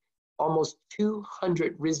cohorts, almost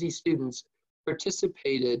 200 RISD students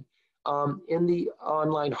participated in the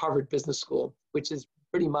online Harvard Business School, which is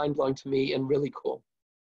pretty mind-blowing to me and really cool.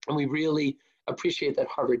 And we really appreciate that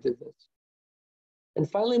Harvard did this. And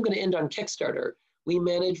finally, I'm going to end on Kickstarter. We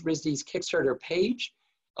manage RISD's Kickstarter page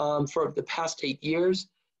for the past 8 years.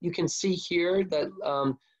 You can see here that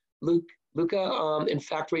Luca, in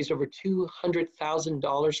fact, raised over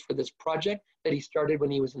 $200,000 for this project that he started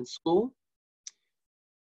when he was in school.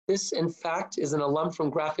 This, in fact, is an alum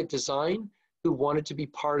from graphic design who wanted to be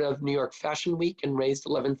part of New York Fashion Week and raised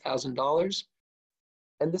 $11,000.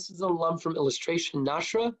 And this is an alum from illustration,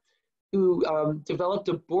 Nashra, who developed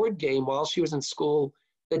a board game while she was in school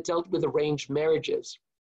that dealt with arranged marriages.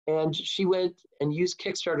 And she went and used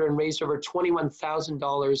Kickstarter and raised over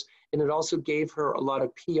 $21,000, and it also gave her a lot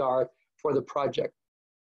of PR for the project.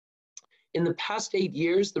 In the past 8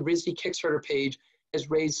 years, the RISD Kickstarter page has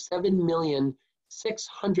raised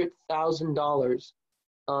 $7,600,000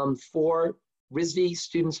 for RISD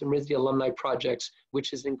students and RISD alumni projects,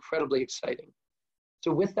 which is incredibly exciting.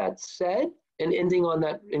 So with that said, and ending on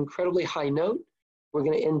that incredibly high note, we're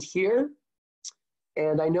going to end here.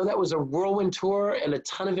 And I know that was a whirlwind tour and a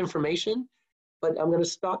ton of information, but I'm going to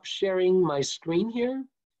stop sharing my screen here,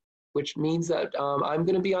 which means that I'm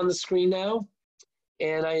going to be on the screen now.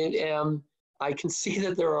 And I can see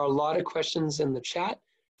that there are a lot of questions in the chat.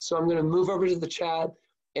 So I'm going to move over to the chat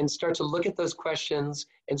and start to look at those questions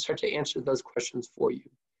and start to answer those questions for you.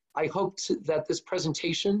 I hope that this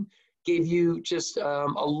presentation gave you just a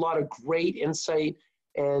lot of great insight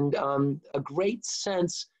and a great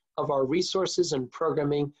sense of our resources and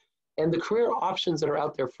programming and the career options that are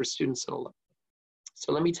out there for students and alumni.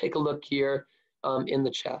 So let me take a look here in the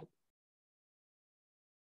chat.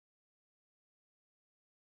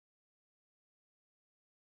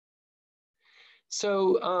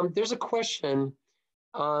 So there's a question,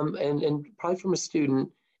 and probably from a student,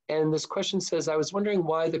 and this question says, I was wondering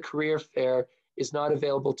why the career fair is not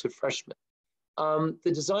available to freshmen.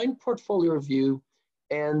 The design portfolio review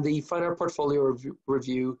and the fine art portfolio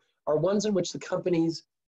review are ones in which the companies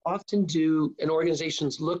often do, and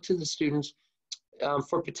organizations look to the students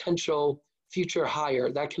for potential future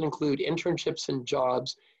hire. That can include internships and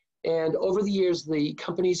jobs. And over the years, the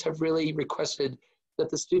companies have really requested that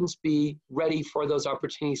the students be ready for those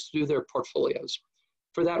opportunities to do their portfolios.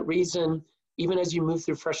 For that reason, even as you move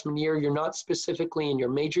through freshman year, you're not specifically in your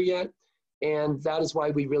major yet. And that is why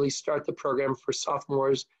we really start the program for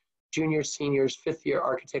sophomores, juniors, seniors, fifth year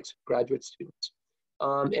architects, graduate students.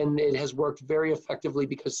 And it has worked very effectively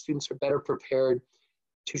because students are better prepared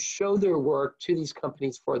to show their work to these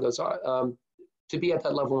companies for those, to be at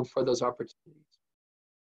that level and for those opportunities.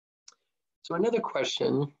 So another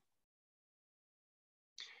question,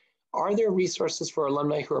 are there resources for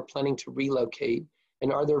alumni who are planning to relocate?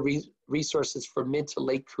 And are there resources for mid to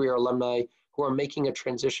late career alumni who are making a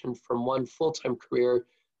transition from one full-time career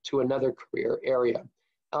to another career area?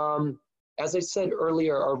 As I said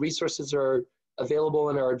earlier, our resources are available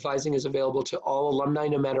and our advising is available to all alumni,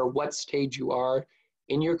 no matter what stage you are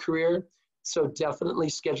in your career. So definitely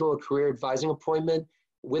schedule a career advising appointment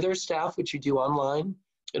with our staff, which you do online.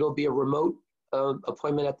 It'll be a remote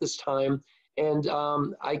appointment at this time. And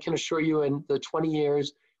I can assure you, in the 20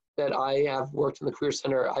 years that I have worked in the Career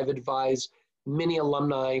Center, I've advised many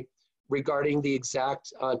alumni regarding the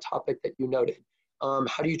exact topic that you noted.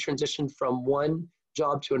 How do you transition from one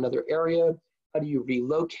job to another area? How do you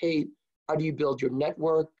relocate? How do you build your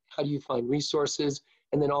network? How do you find resources?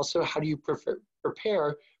 And then also, how do you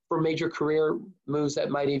prepare for major career moves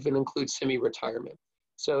that might even include semi-retirement?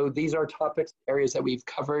 So these are topics, areas that we've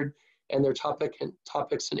covered, and they're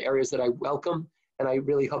topics and areas that I welcome, and I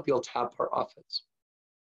really hope you'll tap our office.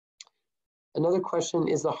 Another question,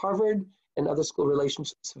 is the Harvard and other school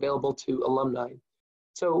relationships available to alumni?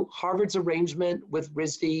 So Harvard's arrangement with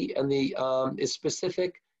RISD and is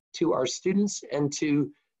specific to our students and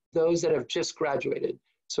to those that have just graduated.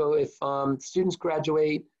 So if students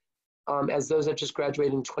graduate, as those that just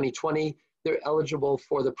graduated in 2020, they're eligible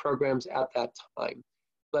for the programs at that time.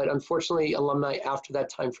 But unfortunately, alumni after that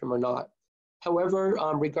time frame are not. However,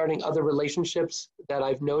 regarding other relationships that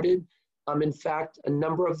I've noted, in fact, a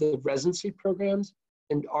number of the residency programs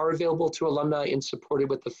are available to alumni and supported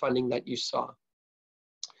with the funding that you saw.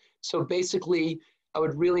 So basically, I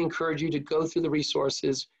would really encourage you to go through the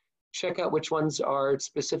resources, check out which ones are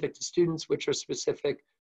specific to students, which are specific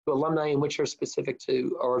to alumni, and which are specific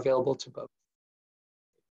to or available to both.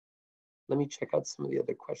 Let me check out some of the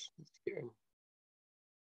other questions here.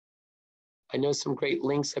 I know some great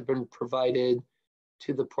links have been provided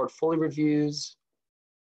to the portfolio reviews,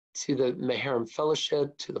 to the Maharam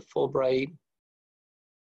Fellowship, to the Fulbright.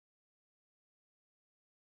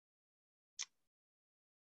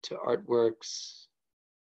 To artworks.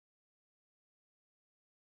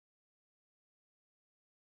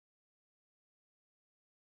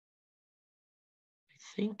 I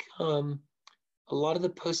think a lot of the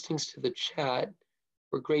postings to the chat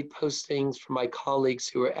were great postings from my colleagues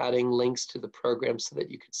who are adding links to the program so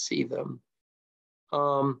that you could see them.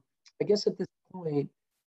 I guess at this point,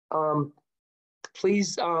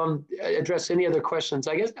 please address any other questions.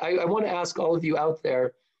 I guess I want to ask all of you out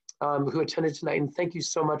there who attended tonight, and thank you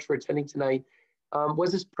so much for attending tonight.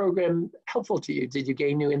 Was this program helpful to you? Did you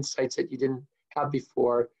gain new insights that you didn't have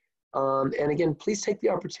before? And again, please take the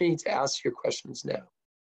opportunity to ask your questions now.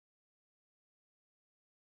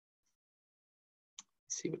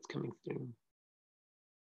 Let's see what's coming through.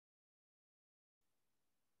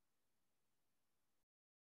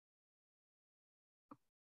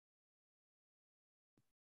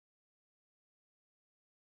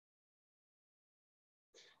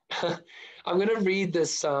 I'm going to read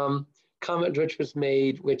this comment which was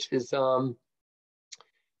made, which is from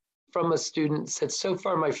a student. Said, so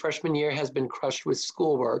far my freshman year has been crushed with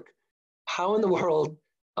schoolwork. How in the world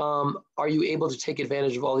are you able to take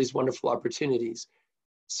advantage of all these wonderful opportunities?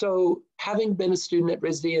 So having been a student at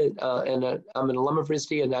RISD, I'm an alum of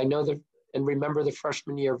RISD, and I know and remember the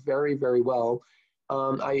freshman year very, very well.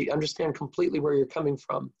 I understand completely where you're coming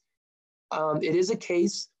from. It is a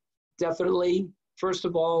case, definitely. First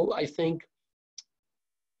of all, I think,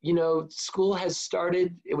 school has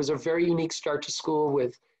started. It was a very unique start to school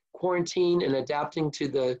with quarantine and adapting to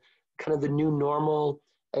the kind of the new normal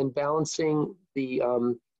and balancing the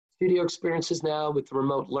studio experiences now with the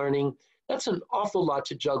remote learning. That's an awful lot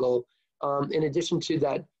to juggle, in addition to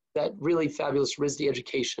that really fabulous RISD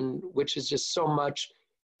education, which is just so much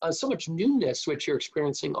newness, which you're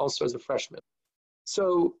experiencing also as a freshman.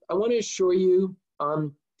 So I want to assure you,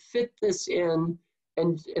 fit this in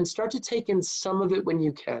and start to take in some of it when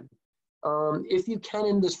you can. If you can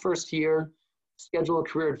in this first year, schedule a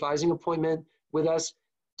career advising appointment with us,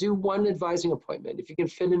 do one advising appointment. If you can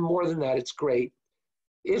fit in more than that, it's great.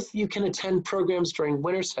 If you can attend programs during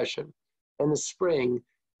winter session and the spring,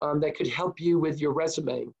 that could help you with your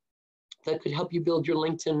resume, that could help you build your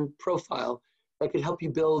LinkedIn profile, that could help you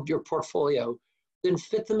build your portfolio, then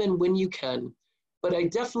fit them in when you can. But I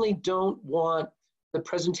definitely don't want the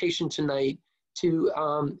presentation tonight to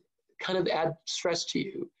kind of add stress to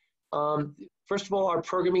you. First of all, our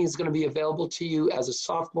programming is going to be available to you as a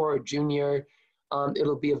sophomore or junior.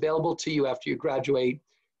 It'll be available to you after you graduate.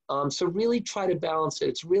 So really try to balance it.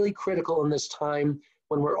 It's really critical in this time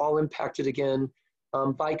when we're all impacted again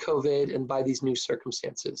by COVID and by these new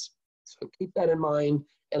circumstances. So keep that in mind.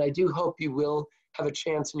 And I do hope you will have a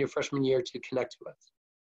chance in your freshman year to connect to us.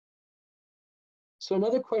 So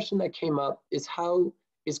another question that came up is, how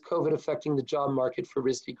is COVID affecting the job market for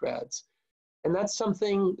RISD grads? And that's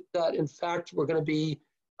something that, in fact, we're going to be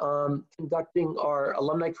conducting our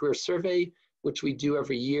alumni career survey, which we do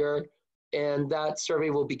every year. And that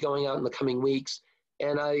survey will be going out in the coming weeks.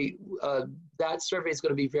 And that survey is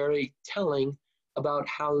going to be very telling about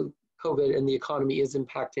how COVID and the economy is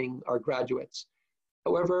impacting our graduates.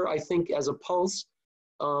 However, I think as a pulse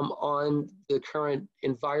on the current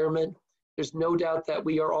environment, there's no doubt that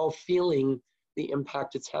we are all feeling the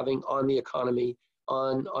impact it's having on the economy,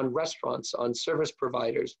 on restaurants, on service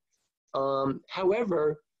providers.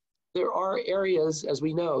 However, there are areas, as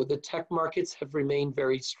we know, the tech markets have remained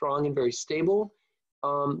very strong and very stable.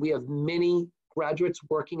 We have many graduates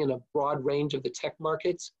working in a broad range of the tech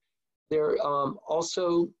markets. There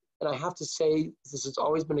also, and I have to say, this has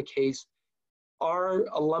always been a case, our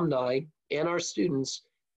alumni and our students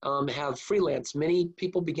have freelance. Many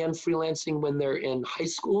people began freelancing when they're in high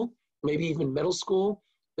school, maybe even middle school.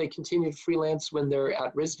 They continue to freelance when they're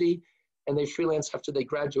at RISD, and they freelance after they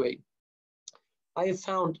graduate. I have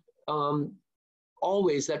found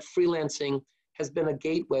always that freelancing has been a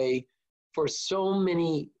gateway for so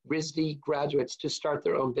many RISD graduates to start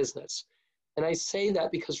their own business. And I say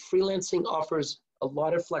that because freelancing offers a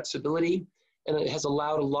lot of flexibility, and it has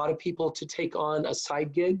allowed a lot of people to take on a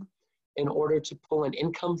side gig in order to pull an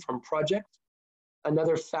income from projects.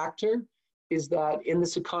 Another factor is that in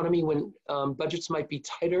this economy, when budgets might be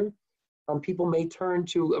tighter, people may turn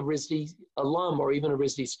to a RISD alum or even a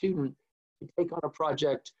RISD student to take on a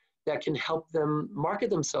project that can help them market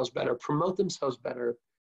themselves better, promote themselves better,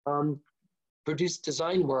 produce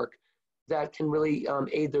design work that can really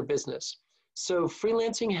aid their business. So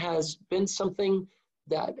freelancing has been something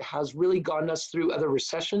that has really gotten us through other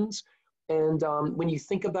recessions. And when you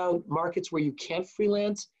think about markets where you can't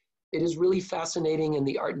freelance, it is really fascinating in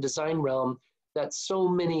the art and design realm that so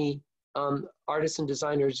many artists and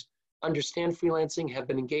designers understand freelancing, have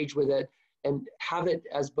been engaged with it, and have it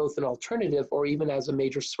as both an alternative or even as a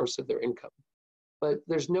major source of their income. But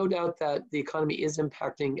there's no doubt that the economy is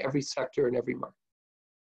impacting every sector and every market.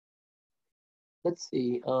 Let's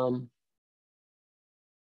see.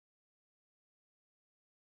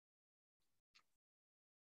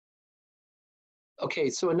 Okay,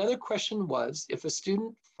 so another question was, if a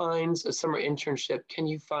student finds a summer internship, can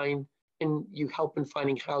you help in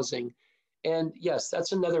finding housing? And yes,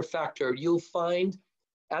 that's another factor. You'll find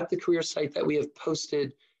at the career site that we have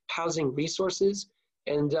posted housing resources.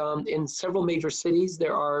 And in several major cities,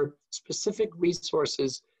 there are specific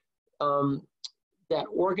resources that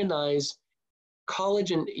organize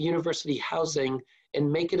college and university housing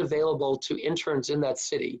and make it available to interns in that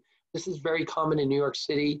city. This is very common in New York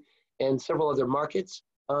City and several other markets.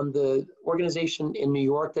 The organization in New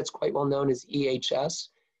York that's quite well known is EHS,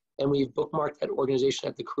 and we've bookmarked that organization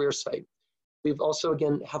at the career site. We've also,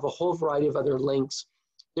 again, have a whole variety of other links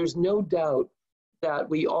there's no doubt that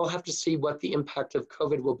we all have to see what the impact of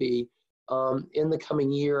COVID will be in the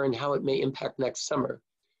coming year and how it may impact next summer.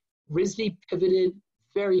 RISD pivoted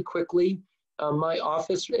very quickly. My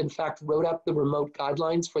office, in fact, wrote up the remote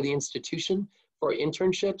guidelines for the institution for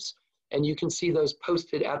internships, and you can see those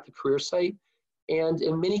posted at the career site. And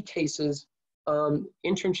in many cases,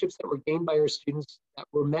 internships that were gained by our students that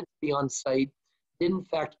were meant to be on site did in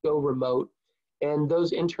fact go remote. And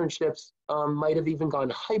those internships might have even gone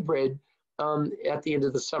hybrid at the end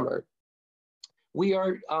of the summer. We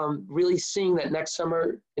are really seeing that next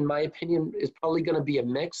summer, in my opinion, is probably going to be a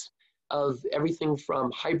mix of everything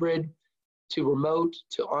from hybrid to remote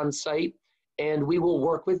to on-site. And we will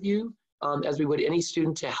work with you as we would any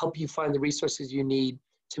student to help you find the resources you need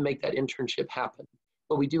to make that internship happen.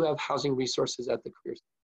 But we do have housing resources at the career.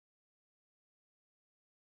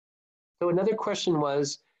 So another question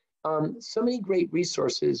was, so many great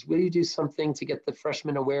resources, will you do something to get the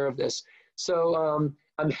freshmen aware of this? So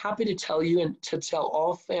I'm happy to tell you and to tell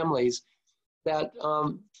all families that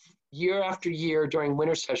year after year during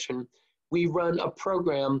winter session, we run a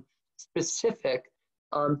program specific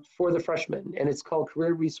for the freshmen, and it's called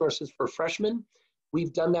Career Resources for Freshmen.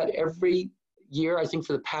 We've done that every year, I think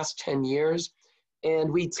for the past 10 years,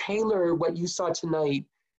 and we tailor what you saw tonight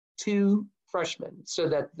to freshmen so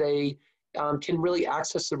that they can really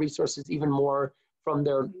access the resources even more from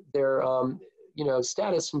their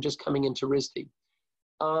status and just coming into RISD.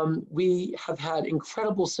 We have had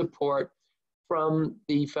incredible support from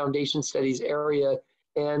the foundation studies area,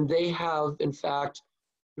 and they have, in fact,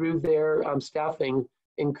 through their staffing,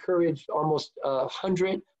 encouraged almost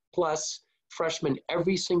 100 plus freshmen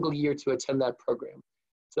every single year to attend that program.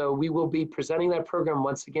 So we will be presenting that program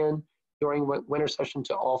once again during winter session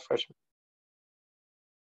to all freshmen.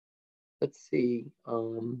 Let's see.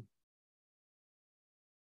 So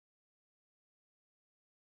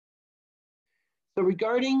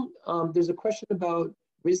regarding, there's a question about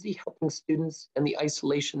RISD helping students and the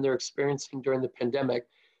isolation they're experiencing during the pandemic.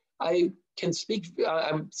 I can speak,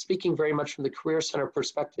 I'm speaking very much from the Career Center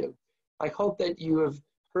perspective. I hope that you have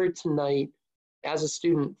heard tonight as a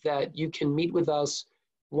student that you can meet with us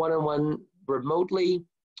one-on-one remotely,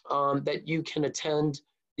 that you can attend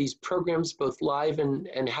these programs both live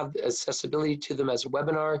and have accessibility to them as a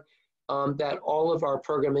webinar, that all of our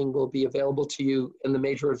programming will be available to you in the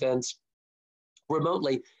major events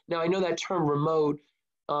remotely. Now, I know that term remote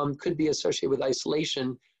could be associated with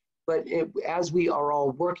isolation, but as we are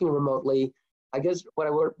all working remotely, I guess what I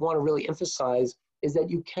want to really emphasize is that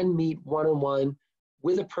you can meet one-on-one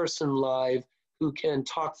with a person live who can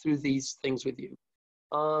talk through these things with you.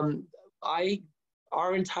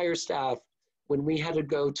 Our entire staff, when we had to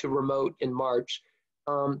go to remote in March,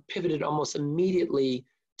 pivoted almost immediately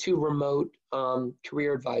to remote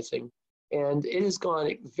career advising. And it has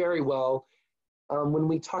gone very well. When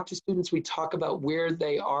we talk to students, we talk about where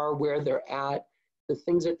they are, where they're at, the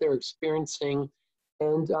things that they're experiencing.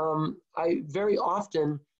 And very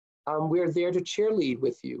often, we're there to cheerlead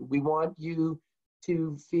with you. We want you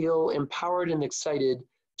to feel empowered and excited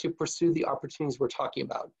to pursue the opportunities we're talking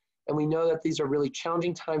about. And we know that these are really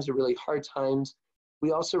challenging times, they're really hard times.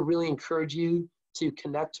 We also really encourage you to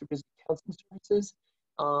connect to RISD counseling services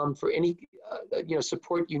for any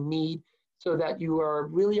support you need, so that you are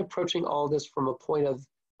really approaching all this from a point of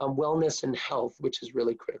wellness and health, which is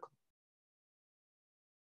really critical.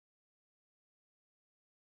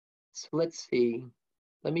 So let's see,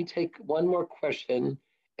 let me take one more question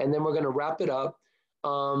and then we're gonna wrap it up.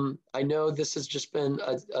 I know this has just been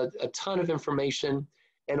a ton of information,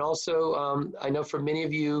 and also I know for many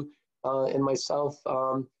of you and myself,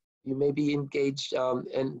 you may be engaged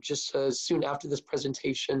and just soon after this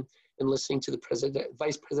presentation and listening to the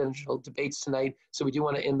vice presidential debates tonight. So we do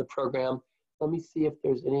want to end the program. Let me see if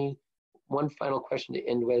there's one final question to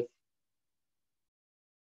end with.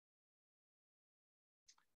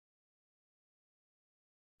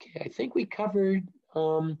 Okay, I think we covered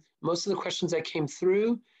most of the questions that came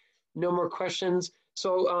through. No more questions.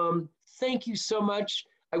 So thank you so much.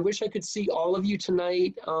 I wish I could see all of you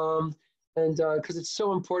tonight, and because it's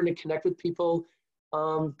so important to connect with people.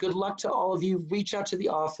 Good luck to all of you. Reach out to the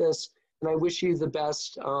office, and I wish you the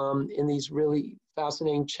best in these really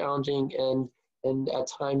fascinating, challenging, and at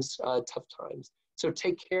times tough times. So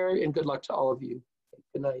take care and good luck to all of you.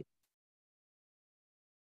 Good night.